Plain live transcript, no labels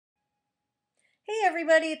Hey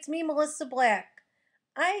everybody, it's me, Melissa Black.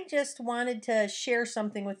 I just wanted to share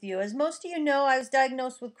something with you. As most of you know, I was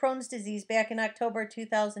diagnosed with Crohn's disease back in October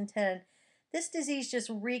 2010. This disease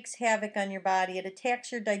just wreaks havoc on your body. It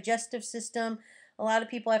attacks your digestive system. A lot of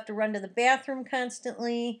people have to run to the bathroom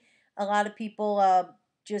constantly. A lot of people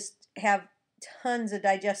just have tons of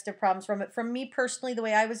digestive problems from it. From me personally, the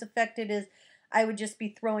way I was affected is I would just be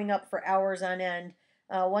throwing up for hours on end.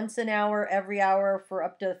 Once an hour, every hour for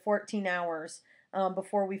up to 14 hours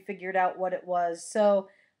before we figured out what it was. So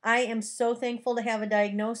I am so thankful to have a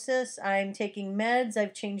diagnosis. I'm taking meds,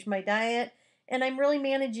 I've changed my diet, and I'm really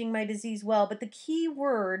managing my disease well. But the key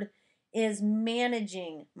word is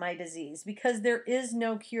managing my disease because there is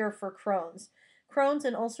no cure for Crohn's. Crohn's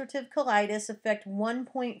and ulcerative colitis affect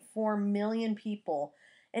 1.4 million people.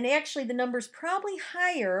 And actually, the number's probably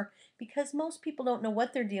higher because most people don't know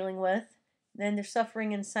what they're dealing with and they're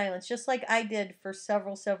suffering in silence, just like I did for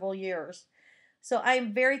several years. So I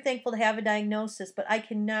am very thankful to have a diagnosis, but I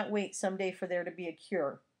cannot wait someday for there to be a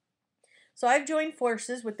cure. So I've joined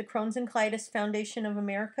forces with the Crohn's and Colitis Foundation of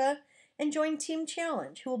America and joined Team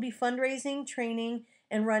Challenge, who will be fundraising, training,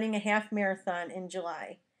 and running a half marathon in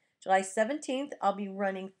July. July 17th, I'll be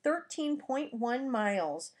running 13.1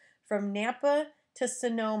 miles from Napa to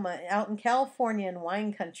Sonoma out in California in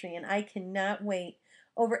wine country, and I cannot wait.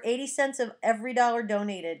 Over 80 cents of every dollar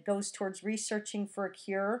donated goes towards researching for a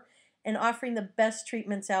cure and offering the best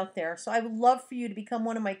treatments out there. So I would love for you to become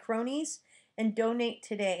one of my cronies and donate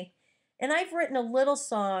today. And I've written a little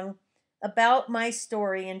song about my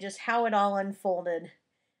story and just how it all unfolded.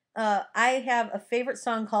 I have a favorite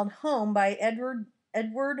song called Home by Edward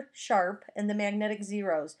Sharpe and the Magnetic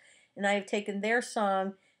Zeros. And I have taken their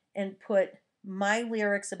song and put my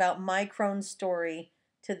lyrics about my Crohn's story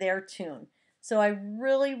to their tune. So I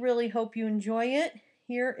really hope you enjoy it.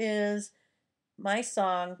 Here is my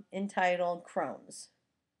song entitled Crohn's.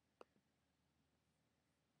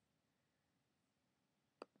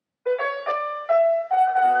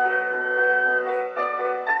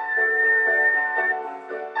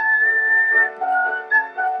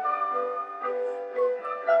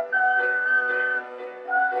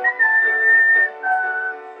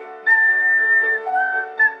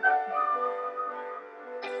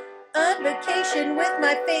 On vacation with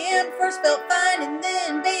my fam, first felt fine and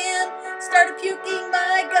then bam, started puking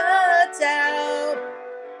my guts out.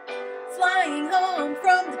 Flying home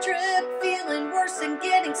from the trip, feeling worse and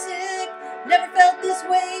getting sick, never felt this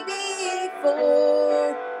way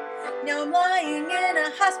before. Now I'm lying in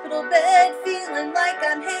a hospital bed, feeling like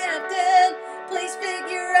I'm half dead. Please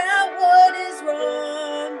figure out what is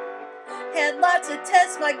wrong. Had lots of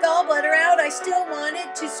tests, my gallbladder out, I still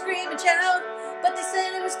wanted to scream and shout, but they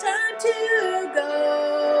said it was time to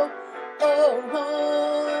go. Oh,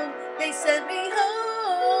 home, they sent me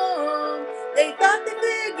home. They thought they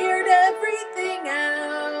figured everything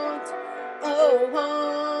out. Oh,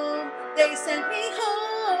 home, they sent me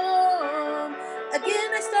home.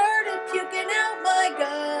 Again I started puking out my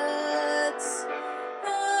guts.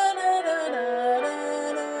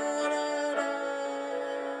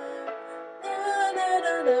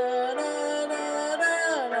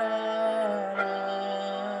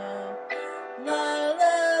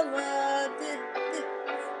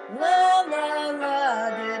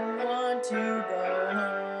 Didn't want to go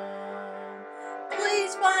home.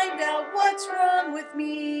 Please find out what's wrong with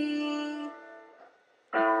me.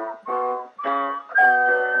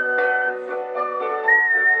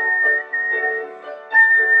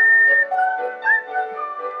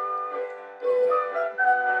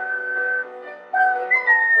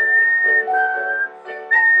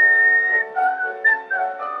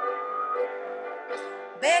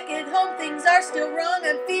 Back at home things are still wrong,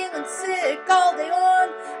 I'm feeling sick all day long.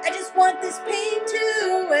 I just want this pain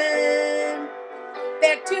to end.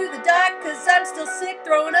 Back to the doc cause I'm still sick,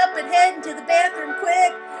 throwing up and heading to the bathroom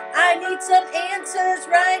quick. I need some answers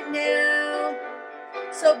right now.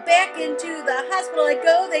 So back into the hospital I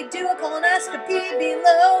go, they do a colonoscopy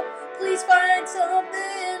below. Please find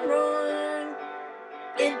something wrong.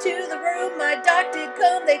 Into the room my doc did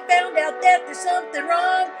come, they found out that there's something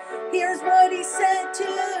wrong. Here's what he said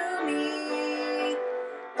to me.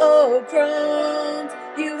 Oh, Crohn's,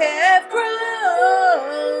 you have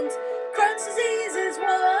Crohn's. Crohn's disease is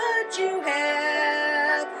what you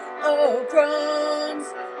have. Oh, Crohn's,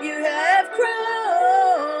 you have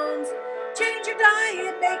Crohn's. Change your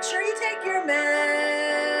diet, make sure you take your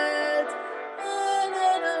meds.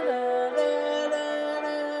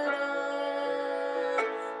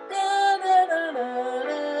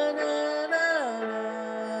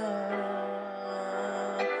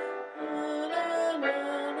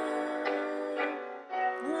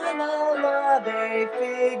 la la la, they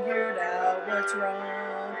figured out what's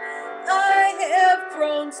wrong. I have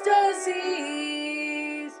Crohn's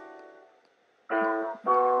disease.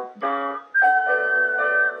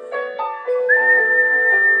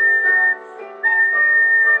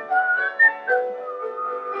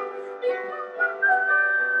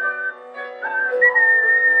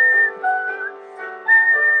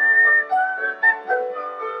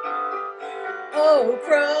 Oh,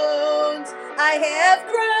 Crohn's, I have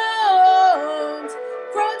Crohn's.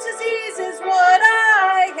 Crohn's disease is what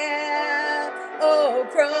I have. Oh,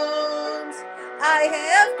 Crohn's, I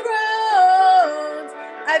have Crohn's.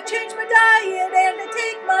 I've changed my diet and I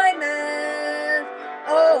take my meds.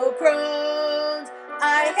 Oh, Crohn's,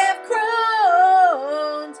 I have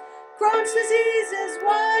Crohn's. Crohn's disease is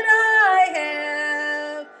what I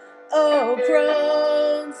have. Oh,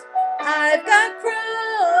 Crohn's, I've got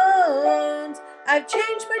Crohn's. I've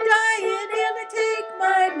changed my diet and I take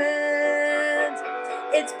my meds.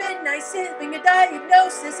 It's been nice having a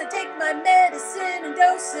diagnosis. I take my medicine in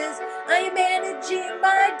doses. I am managing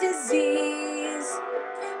my disease.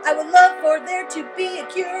 I would love for there to be a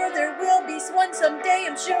cure. There will be one someday,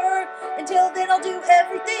 I'm sure. Until then, I'll do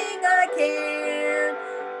everything I can.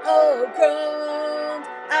 Oh, Crohn's,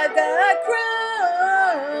 I've got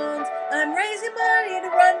Crohn's. I'm raising money to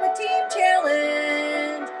run my team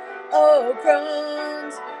challenge. Oh,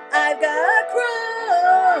 Crohn's, I've got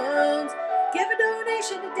Crohn's. Give a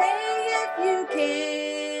donation today if you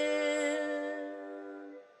can.